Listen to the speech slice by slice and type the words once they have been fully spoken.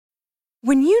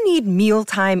When you need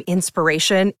mealtime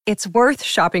inspiration, it's worth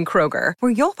shopping Kroger,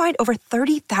 where you'll find over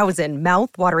 30,000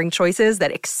 mouth-watering choices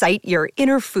that excite your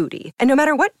inner foodie. And no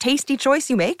matter what tasty choice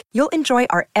you make, you'll enjoy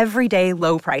our everyday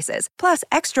low prices, plus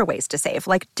extra ways to save,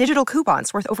 like digital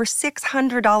coupons worth over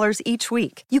 $600 each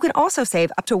week. You can also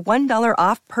save up to $1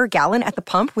 off per gallon at the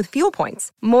pump with fuel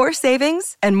points. More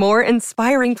savings and more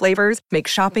inspiring flavors make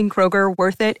shopping Kroger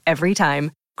worth it every time.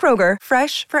 Kroger,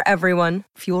 fresh for everyone.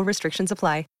 Fuel restrictions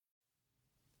apply.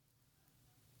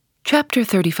 Chapter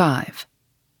 35.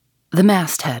 The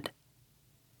Masthead.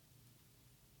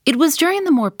 It was during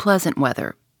the more pleasant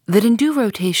weather that, in due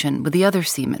rotation with the other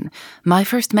seamen, my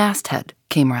first masthead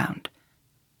came round.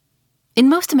 In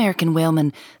most American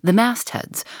whalemen, the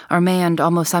mastheads are manned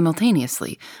almost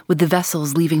simultaneously with the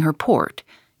vessels leaving her port,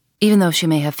 even though she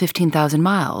may have 15,000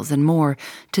 miles and more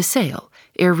to sail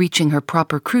ere reaching her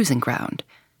proper cruising ground.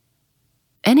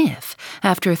 And if,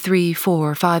 after a 3,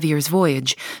 4, 5 years'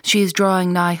 voyage, she is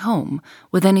drawing nigh home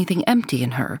with anything empty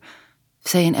in her,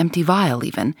 say an empty vial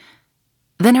even,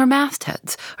 then her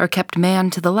mastheads are kept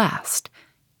manned to the last,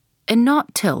 and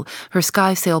not till her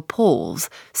skysail poles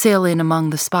sail in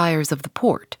among the spires of the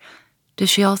port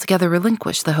does she altogether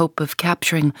relinquish the hope of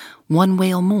capturing one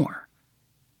whale more.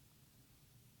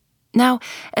 Now,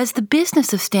 as the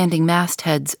business of standing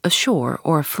mastheads ashore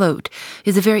or afloat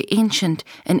is a very ancient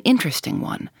and interesting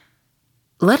one,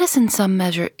 let us in some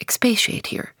measure expatiate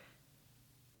here.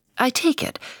 I take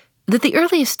it that the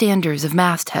earliest standers of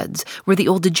mastheads were the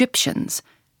old Egyptians,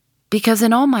 because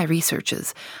in all my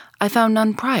researches I found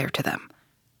none prior to them.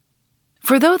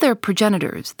 For though their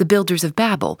progenitors, the builders of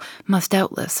Babel, must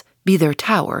doubtless be their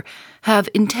tower, have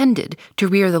intended to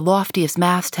rear the loftiest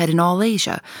masthead in all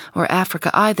Asia, or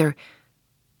Africa either,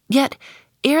 yet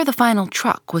ere the final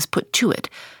truck was put to it,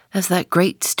 as that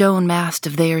great stone mast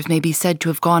of theirs may be said to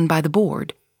have gone by the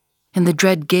board, in the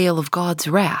dread gale of God's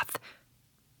wrath.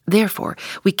 Therefore,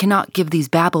 we cannot give these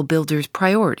Babel builders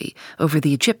priority over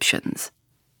the Egyptians.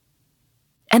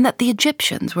 And that the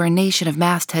Egyptians were a nation of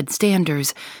masthead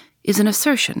standers is an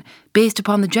assertion based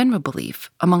upon the general belief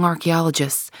among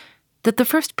archaeologists that the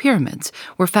first pyramids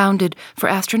were founded for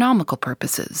astronomical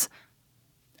purposes,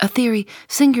 a theory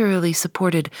singularly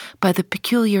supported by the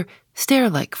peculiar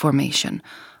stair-like formation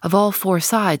of all 4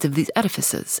 sides of these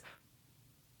edifices,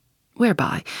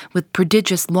 whereby, with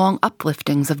prodigious long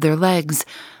upliftings of their legs,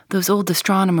 those old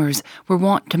astronomers were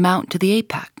wont to mount to the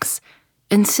apex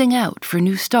and sing out for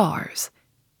new stars,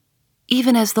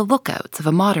 even as the lookouts of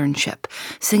a modern ship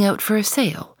sing out for a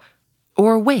sail,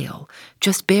 or a whale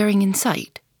just bearing in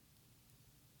sight.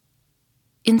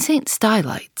 In St.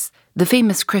 Stylites, the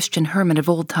famous Christian hermit of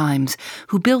old times,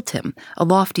 who built him a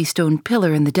lofty stone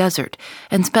pillar in the desert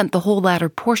and spent the whole latter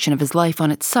portion of his life on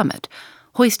its summit,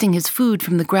 hoisting his food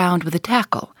from the ground with a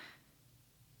tackle,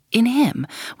 in him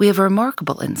we have a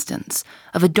remarkable instance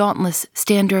of a dauntless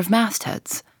stander of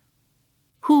mastheads,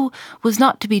 who was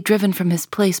not to be driven from his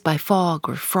place by fog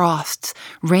or frosts,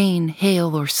 rain,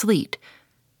 hail, or sleet,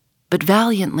 but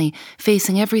valiantly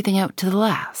facing everything out to the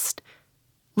last,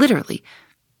 literally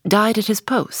died at his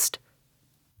post.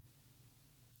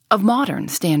 Of modern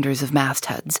standers of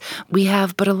mastheads, we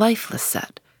have but a lifeless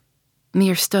set,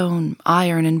 mere stone,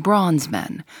 iron, and bronze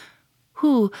men,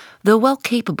 who, though well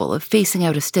capable of facing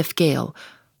out a stiff gale,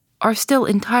 are still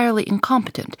entirely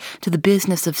incompetent to the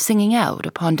business of singing out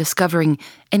upon discovering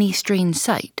any strange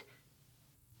sight.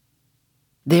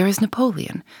 There is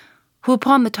Napoleon, who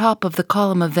upon the top of the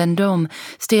column of Vendôme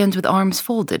stands with arms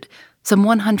folded, some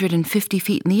 150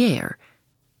 feet in the air,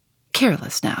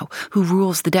 careless now who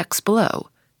rules the decks below.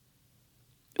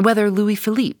 Whether Louis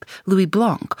Philippe, Louis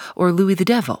Blanc, or Louis the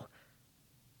Devil.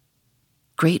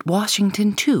 Great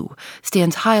Washington, too,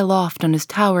 stands high aloft on his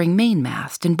towering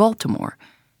mainmast in Baltimore,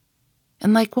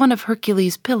 and like one of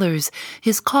Hercules' pillars,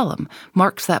 his column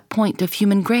marks that point of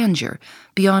human grandeur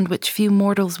beyond which few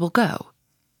mortals will go.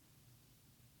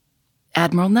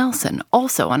 Admiral Nelson,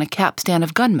 also on a capstan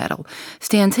of gunmetal,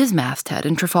 stands his masthead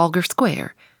in Trafalgar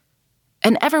Square,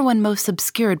 and everyone most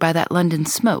obscured by that London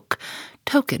smoke,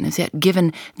 token is yet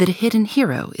given that a hidden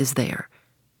hero is there,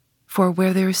 for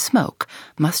where there is smoke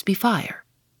must be fire.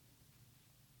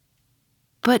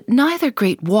 But neither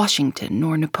great Washington,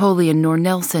 nor Napoleon, nor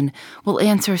Nelson will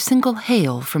answer a single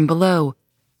hail from below,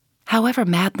 however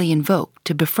madly invoked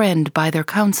to befriend by their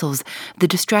counsels the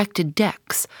distracted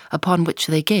decks upon which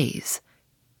they gaze.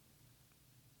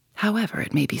 However,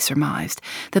 it may be surmised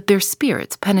that their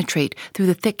spirits penetrate through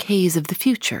the thick haze of the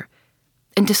future,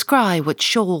 and descry what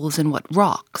shoals and what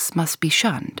rocks must be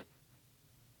shunned.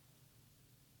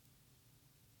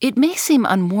 It may seem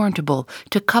unwarrantable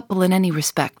to couple in any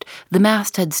respect the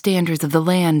masthead standards of the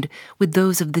land with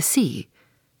those of the sea,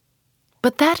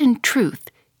 But that, in truth,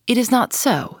 it is not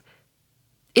so.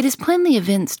 It is plainly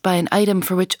evinced by an item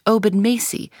for which Obed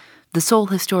Macy, the sole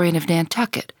historian of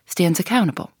Nantucket, stands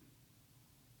accountable.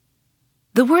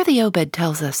 The worthy Obed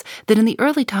tells us that in the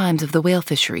early times of the whale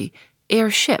fishery,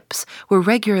 ere ships were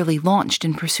regularly launched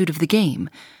in pursuit of the game,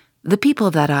 the people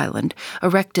of that island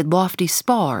erected lofty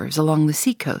spars along the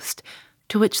seacoast,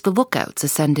 to which the lookouts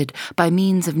ascended by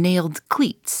means of nailed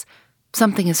cleats,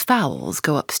 something as fowls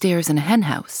go upstairs in a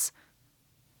henhouse.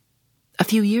 A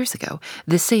few years ago,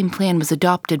 this same plan was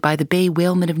adopted by the bay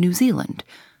whalemen of New Zealand,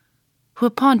 who,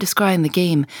 upon descrying the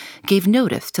game, gave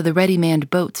notice to the ready-manned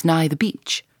boats nigh the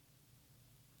beach.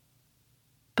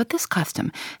 But this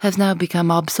custom has now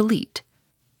become obsolete.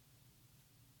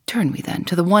 Turn we then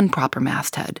to the one proper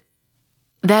masthead,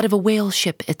 that of a whale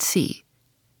ship at sea.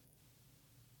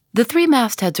 The 3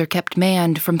 mastheads are kept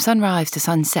manned from sunrise to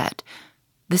sunset,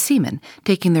 the seamen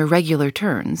taking their regular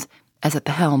turns, as at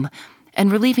the helm,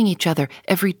 and relieving each other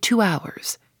every 2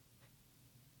 hours.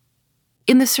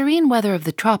 In the serene weather of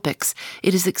the tropics,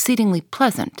 it is exceedingly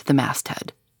pleasant to the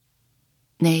masthead.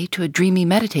 Nay, to a dreamy,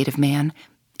 meditative man,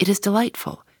 it is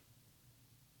delightful.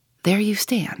 There you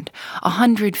stand,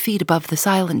 100 feet above the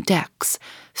silent decks,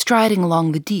 striding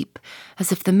along the deep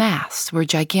as if the masts were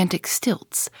gigantic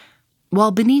stilts,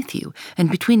 while beneath you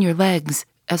and between your legs,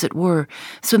 as it were,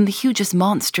 swim the hugest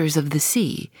monsters of the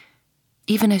sea,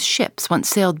 even as ships once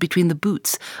sailed between the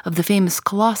boots of the famous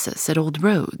Colossus at Old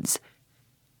Rhodes.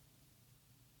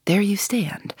 There you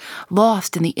stand,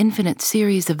 lost in the infinite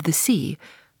series of the sea,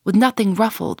 with nothing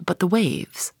ruffled but the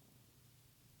waves.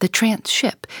 The tranced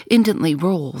ship indolently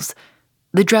rolls,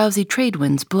 the drowsy trade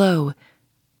winds blow.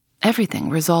 Everything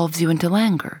resolves you into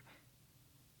languor.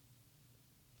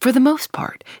 For the most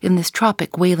part, in this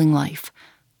tropic whaling life,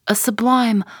 a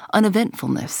sublime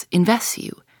uneventfulness invests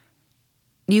you.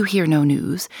 You hear no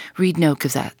news, read no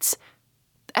gazettes.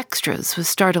 Extras with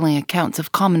startling accounts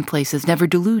of commonplaces never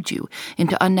delude you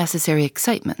into unnecessary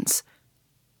excitements.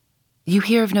 You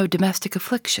hear of no domestic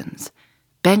afflictions,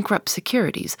 bankrupt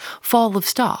securities, fall of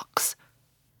stocks.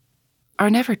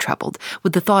 Are never troubled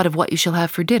with the thought of what you shall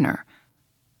have for dinner,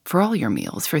 for all your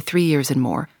meals for 3 years and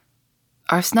more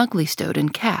are snugly stowed in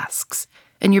casks,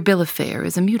 and your bill of fare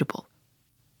is immutable.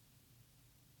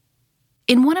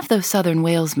 In one of those southern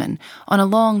whalesmen, on a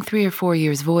long 3 or 4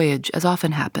 years' voyage, as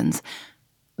often happens,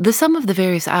 the sum of the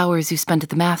various hours you spent at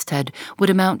the masthead would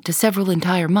amount to several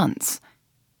entire months.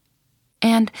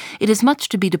 And it is much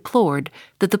to be deplored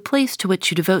that the place to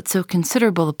which you devote so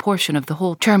considerable a portion of the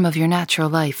whole term of your natural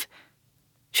life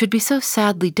should be so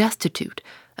sadly destitute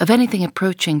of anything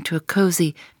approaching to a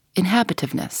cozy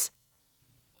inhabitiveness,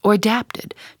 or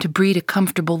adapted to breed a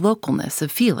comfortable localness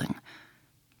of feeling,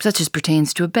 such as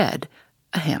pertains to a bed,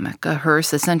 a hammock, a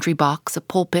hearse, a sentry box, a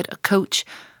pulpit, a coach,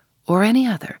 or any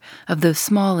other of those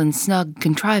small and snug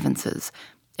contrivances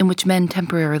in which men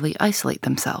temporarily isolate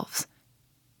themselves.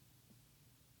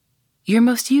 Your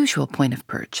most usual point of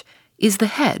perch is the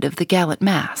head of the gallant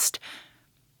mast,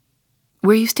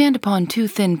 where you stand upon 2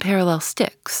 thin parallel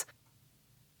sticks.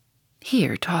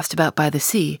 Here, tossed about by the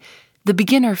sea, the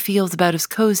beginner feels about as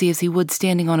cozy as he would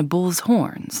standing on a bull's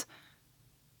horns.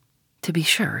 To be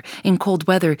sure, in cold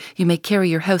weather you may carry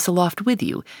your house aloft with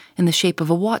you in the shape of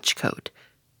a watchcoat.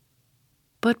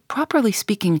 But properly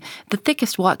speaking, the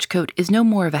thickest watchcoat is no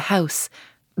more of a house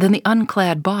than the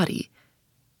unclad body.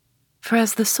 For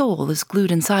as the soul is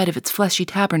glued inside of its fleshy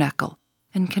tabernacle,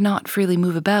 and cannot freely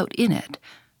move about in it,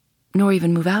 nor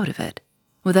even move out of it,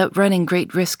 without running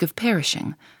great risk of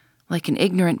perishing, like an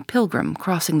ignorant pilgrim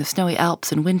crossing the snowy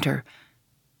Alps in winter,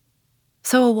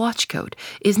 so a watchcoat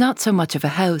is not so much of a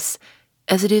house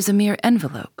as it is a mere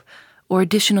envelope or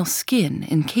additional skin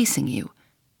encasing you.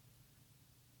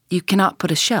 You cannot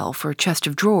put a shelf or a chest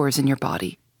of drawers in your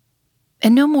body,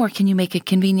 and no more can you make a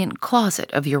convenient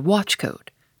closet of your watchcoat.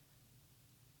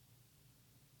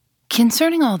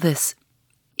 Concerning all this,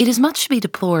 it is much to be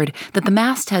deplored that the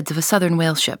mastheads of a southern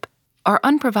whale ship are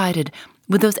unprovided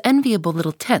with those enviable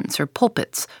little tents or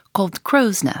pulpits called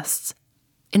crow's nests,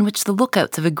 in which the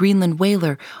lookouts of a Greenland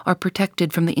whaler are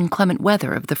protected from the inclement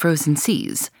weather of the frozen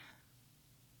seas.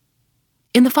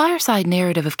 In the fireside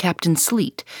narrative of Captain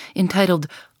Sleet, entitled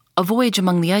A Voyage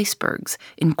Among the Icebergs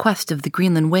in Quest of the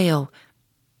Greenland Whale,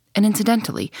 and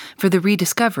incidentally for the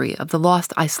rediscovery of the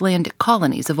lost Icelandic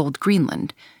colonies of Old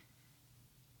Greenland,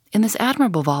 in this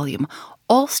admirable volume,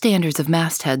 all standards of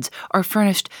mastheads are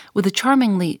furnished with a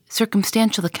charmingly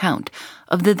circumstantial account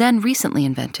of the then recently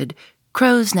invented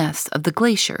crow's nest of the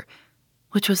Glacier,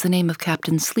 which was the name of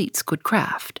Captain Sleet's good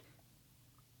craft.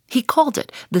 He called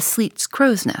it the Sleet's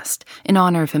Crow's Nest in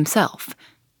honor of himself,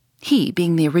 he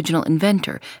being the original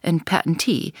inventor and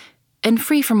patentee, and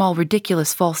free from all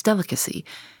ridiculous false delicacy,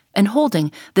 and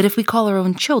holding that if we call our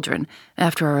own children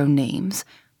after our own names,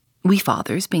 we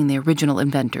fathers being the original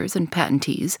inventors and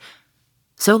patentees,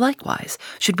 so likewise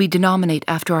should we denominate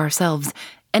after ourselves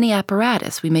any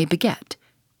apparatus we may beget.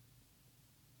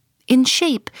 In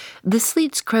shape, the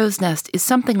Sleet's crow's nest is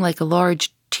something like a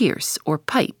large tierce or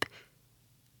pipe.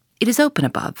 It is open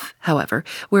above, however,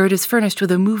 where it is furnished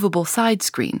with a movable side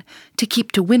screen to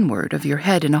keep to windward of your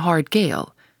head in a hard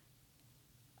gale.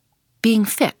 Being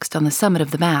fixed on the summit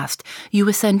of the mast, you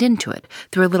ascend into it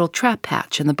through a little trap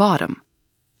hatch in the bottom.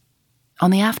 On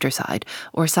the afterside,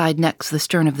 or side next the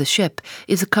stern of the ship,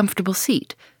 is a comfortable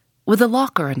seat, with a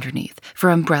locker underneath for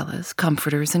umbrellas,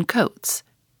 comforters, and coats.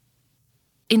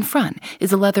 In front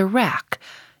is a leather rack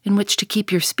in which to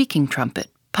keep your speaking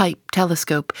trumpet, pipe,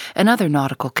 telescope, and other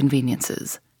nautical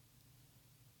conveniences.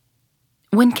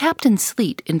 When Captain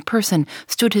Sleet in person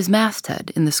stood his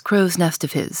masthead in this crow's nest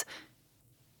of his,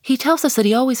 he tells us that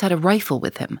he always had a rifle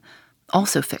with him,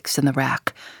 also fixed in the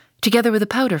rack, together with a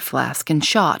powder flask and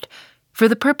shot, for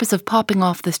the purpose of popping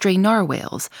off the stray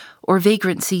narwhales or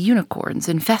vagrant sea unicorns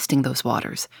infesting those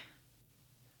waters.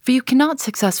 For you cannot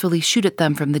successfully shoot at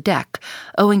them from the deck,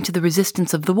 owing to the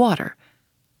resistance of the water.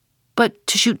 But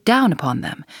to shoot down upon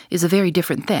them is a very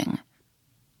different thing.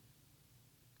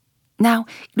 Now,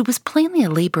 it was plainly a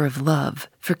labor of love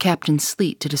for Captain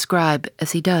Sleet to describe,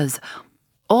 as he does,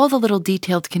 all the little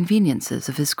detailed conveniences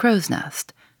of his crow's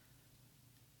nest.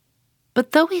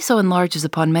 But though he so enlarges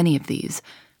upon many of these,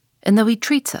 and though he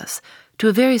treats us to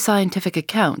a very scientific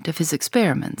account of his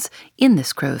experiments in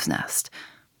this crow's nest,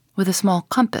 with a small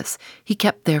compass he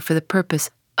kept there for the purpose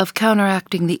of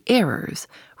counteracting the errors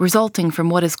resulting from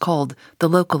what is called the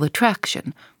local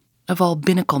attraction of all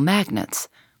binnacle magnets,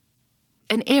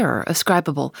 an error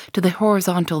ascribable to the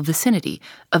horizontal vicinity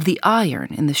of the iron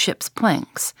in the ship's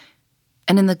planks,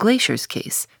 and in the Glacier's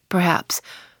case, perhaps,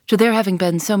 to there having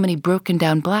been so many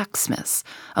broken-down blacksmiths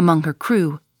among her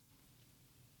crew.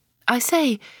 I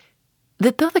say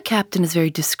that though the captain is very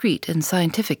discreet and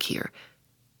scientific here,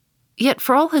 yet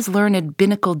for all his learned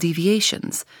binnacle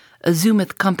deviations,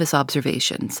 azimuth compass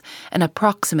observations, and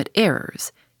approximate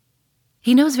errors,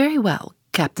 he knows very well,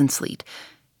 Captain Sleet,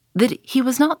 that he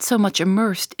was not so much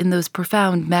immersed in those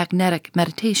profound magnetic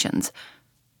meditations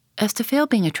as to fail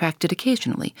being attracted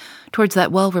occasionally towards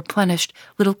that well-replenished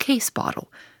little case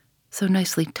bottle, so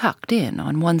nicely tucked in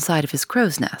on one side of his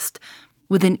crow's nest,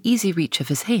 within easy reach of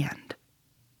his hand.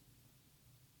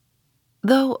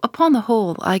 Though, upon the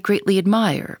whole, I greatly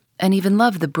admire and even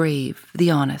love the brave,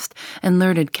 the honest, and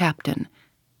learned captain,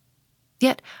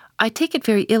 yet I take it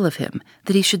very ill of him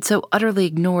that he should so utterly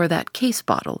ignore that case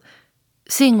bottle,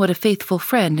 seeing what a faithful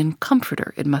friend and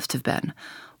comforter it must have been,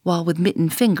 while with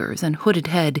mittened fingers and hooded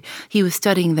head he was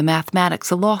studying the mathematics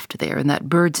aloft there in that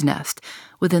bird's nest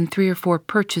within 3 or 4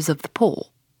 perches of the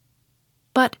pole.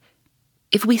 But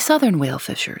if we southern whale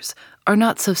fishers are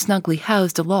not so snugly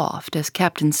housed aloft as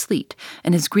Captain Sleet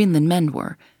and his Greenland men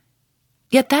were,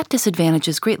 yet that disadvantage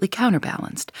is greatly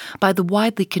counterbalanced by the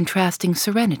widely contrasting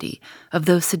serenity of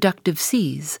those seductive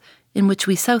seas in which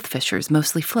we south fishers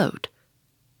mostly float.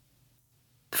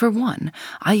 For one,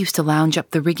 I used to lounge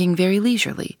up the rigging very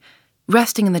leisurely,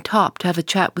 resting in the top to have a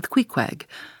chat with Queequeg,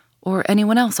 or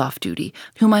anyone else off duty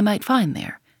whom I might find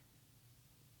there.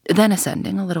 Then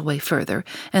ascending a little way further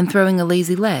and throwing a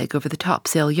lazy leg over the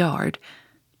topsail yard,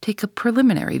 take a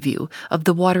preliminary view of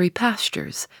the watery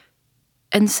pastures,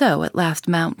 and so at last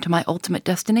mount to my ultimate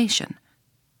destination.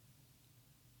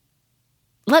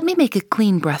 Let me make a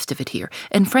clean breast of it here,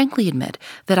 and frankly admit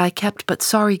that I kept but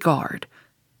sorry guard.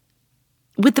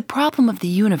 With the problem of the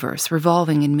universe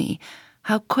revolving in me,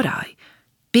 how could I,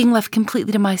 being left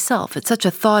completely to myself at such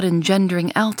a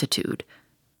thought-engendering altitude?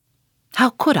 How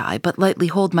could I but lightly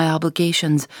hold my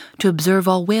obligations to observe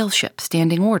all whale ships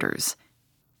standing orders?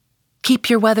 Keep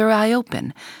your weather eye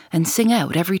open, and sing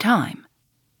out every time.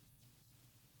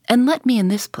 And let me in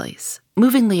this place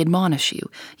movingly admonish you,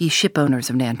 ye shipowners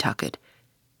of Nantucket,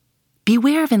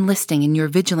 beware of enlisting in your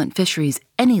vigilant fisheries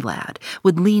any lad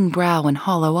with lean brow and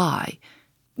hollow eye,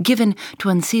 given to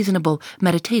unseasonable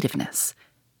meditativeness,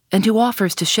 and who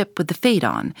offers to ship with the fade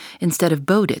on instead of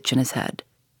bowditch in his head.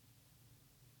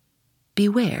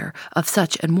 Beware of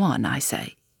such an one, I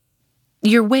say.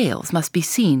 Your whales must be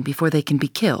seen before they can be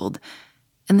killed,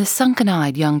 and the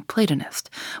sunken-eyed young Platonist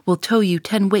will tow you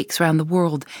 10 wakes round the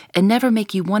world and never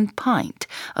make you 1 pint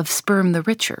of sperm the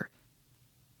richer.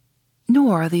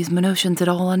 Nor are these monitions at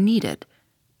all unneeded,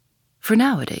 for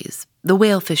nowadays the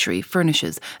whale fishery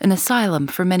furnishes an asylum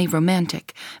for many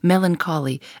romantic,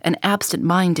 melancholy, and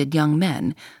absent-minded young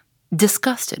men,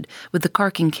 disgusted with the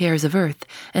carking cares of earth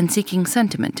and seeking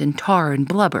sentiment in tar and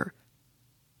blubber.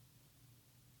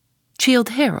 Childe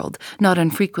Harold not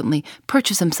unfrequently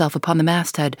perches himself upon the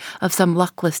masthead of some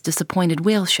luckless, disappointed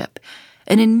whale ship,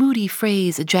 and in moody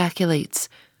phrase ejaculates,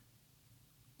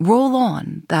 "Roll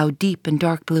on, thou deep and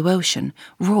dark blue ocean,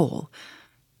 roll.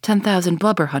 10,000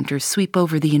 blubber hunters sweep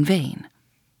over thee in vain."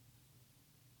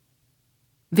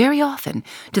 Very often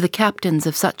do the captains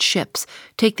of such ships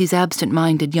take these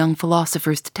absent-minded young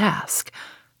philosophers to task,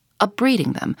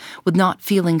 upbraiding them with not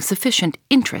feeling sufficient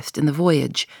interest in the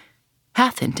voyage,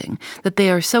 half-hinting that they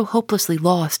are so hopelessly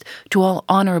lost to all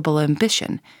honorable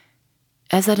ambition,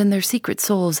 as that in their secret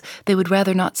souls they would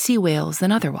rather not see whales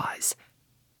than otherwise.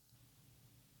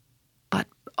 But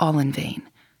all in vain.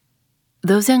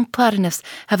 Those young Platonists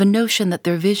have a notion that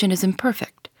their vision is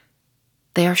imperfect.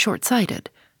 They are short-sighted.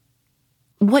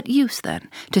 What use, then,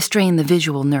 to strain the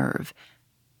visual nerve?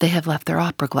 They have left their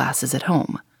opera glasses at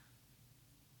home.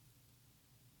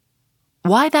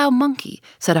 "Why, thou monkey,"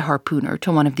 said a harpooner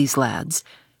to one of these lads,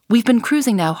 "we've been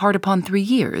cruising now hard upon 3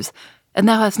 years, and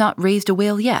thou hast not raised a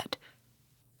whale yet.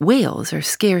 Whales are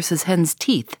scarce as hen's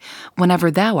teeth whenever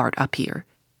thou art up here."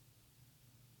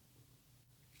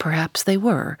 Perhaps they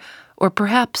were, or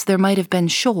perhaps there might have been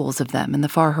shoals of them in the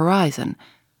far horizon.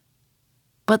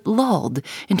 But lulled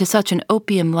into such an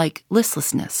opium-like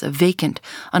listlessness of vacant,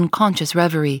 unconscious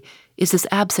reverie is this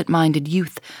absent-minded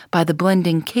youth by the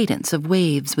blending cadence of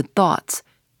waves with thoughts,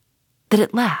 that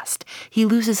at last he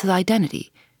loses his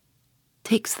identity,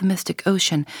 takes the mystic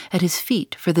ocean at his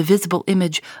feet for the visible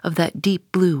image of that deep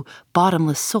blue,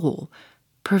 bottomless soul,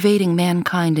 pervading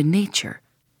mankind and nature.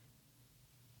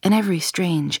 And every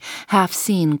strange,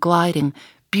 half-seen, gliding,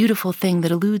 beautiful thing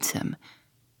that eludes him,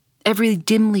 every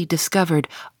dimly discovered,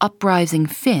 uprising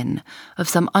fin of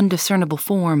some undiscernible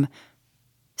form,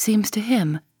 seems to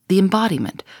him the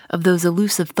embodiment of those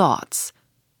elusive thoughts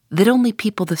that only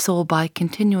people the soul by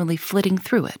continually flitting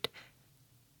through it.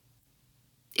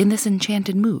 In this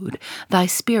enchanted mood, thy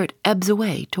spirit ebbs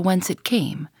away to whence it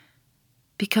came,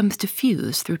 becomes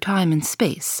diffused through time and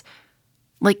space,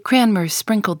 like Cranmer's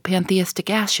sprinkled pantheistic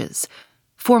ashes,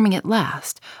 forming at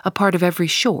last a part of every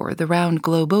shore the round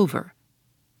globe over.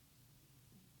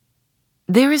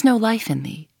 There is no life in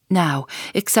thee, now,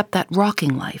 except that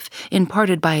rocking life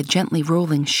imparted by a gently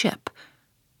rolling ship,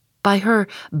 by her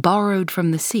borrowed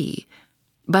from the sea,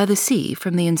 by the sea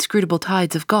from the inscrutable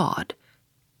tides of God.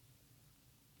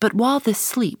 But while this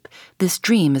sleep, this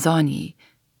dream is on ye,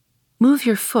 move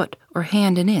your foot or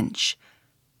hand an inch,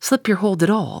 slip your hold at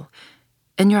all,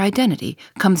 and your identity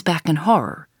comes back in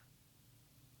horror.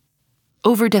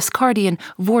 Over Descartian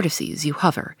vortices you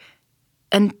hover,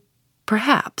 and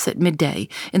perhaps at midday,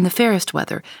 in the fairest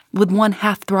weather, with one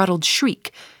half-throttled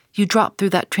shriek, you drop through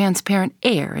that transparent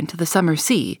air into the summer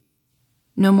sea,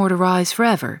 no more to rise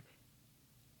forever.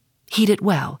 Heed it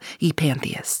well, ye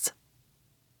pantheists.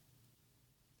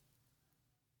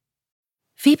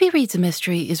 Phoebe Reads a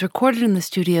Mystery is recorded in the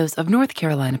studios of North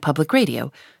Carolina Public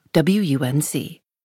Radio, WUNC.